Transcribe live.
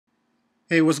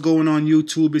Hey, what's going on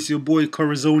YouTube? It's your boy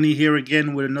Corazoni here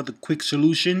again with another quick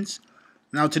solutions.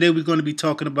 Now today we're going to be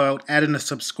talking about adding a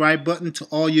subscribe button to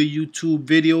all your YouTube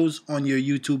videos on your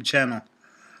YouTube channel.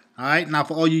 Alright, now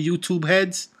for all you YouTube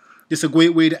heads, this is a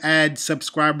great way to add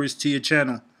subscribers to your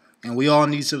channel. And we all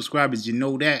need subscribers, you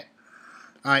know that.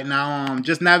 Alright, now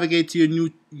just navigate to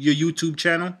your YouTube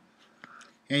channel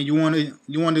and you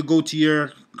want to go to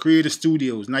your Creator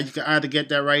Studios. Now you can either get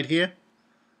that right here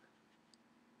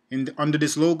under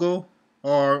this logo,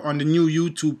 or on the new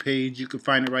YouTube page. You can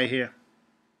find it right here,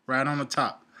 right on the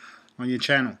top on your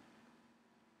channel.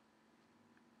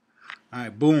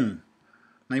 Alright, boom.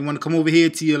 Now you want to come over here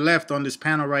to your left on this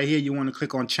panel right here. You want to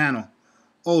click on channel.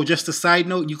 Oh, just a side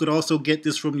note, you could also get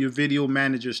this from your video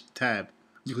managers tab.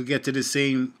 You could get to the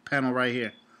same panel right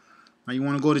here. Now you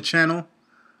want to go to channel.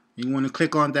 You want to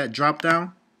click on that drop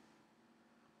down.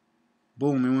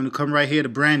 Boom. And want to come right here to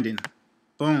branding.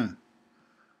 Boom.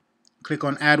 Click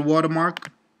on add watermark,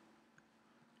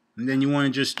 and then you want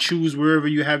to just choose wherever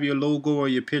you have your logo or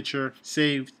your picture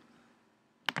saved.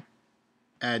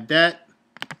 Add that,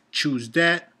 choose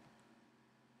that,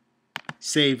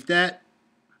 save that.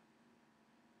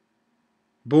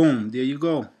 Boom, there you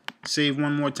go. Save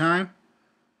one more time.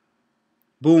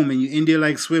 Boom, and you're in there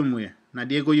like swimwear. Now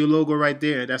there go your logo right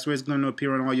there. That's where it's going to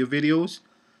appear on all your videos.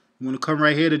 You want to come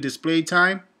right here to display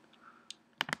time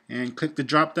and click the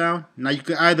drop down. Now you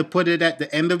can either put it at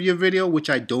the end of your video, which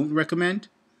I don't recommend.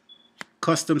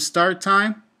 Custom start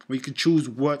time, where you can choose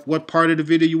what part of the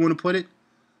video you want to put it,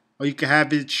 or you can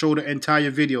have it show the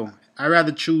entire video. I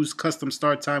rather choose custom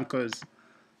start time because,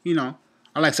 you know,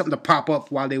 I like something to pop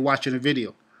up while they're watching the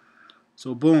video.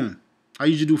 So boom, I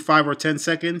usually do 5 or 10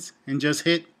 seconds and just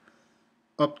hit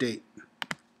update.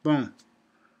 Boom.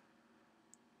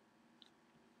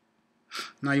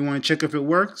 Now you want to check if it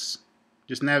works.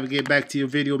 Just navigate back to your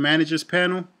video managers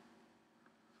panel,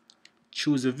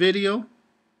 choose a video,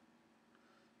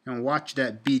 and watch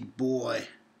that beat, boy.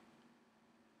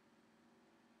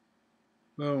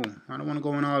 Boom. I don't want to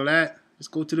go in all that. Let's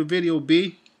go to the video,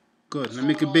 B. Good. Let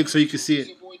me make it big so you can see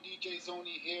it.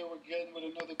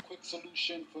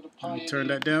 Let me turn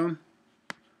that down.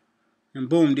 And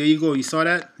boom, there you go. You saw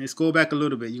that? Let's go back a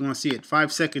little bit. You're going to see it.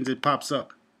 5 seconds, it pops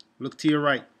up. Look to your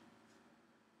right.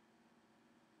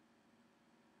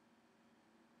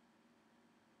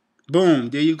 Boom,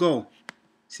 there you go.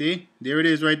 See? There it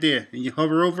is right there. And you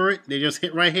hover over it. They just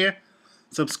hit right here.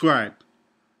 Subscribe.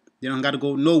 They don't got to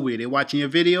go nowhere. They're watching your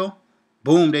video.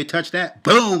 Boom, they touch that.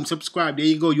 Boom, subscribe. There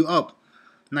you go. You up.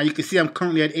 Now you can see I'm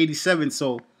currently at 87,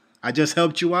 so I just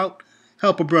helped you out.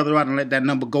 Help a brother out and let that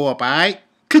number go up, alright?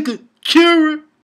 Kira.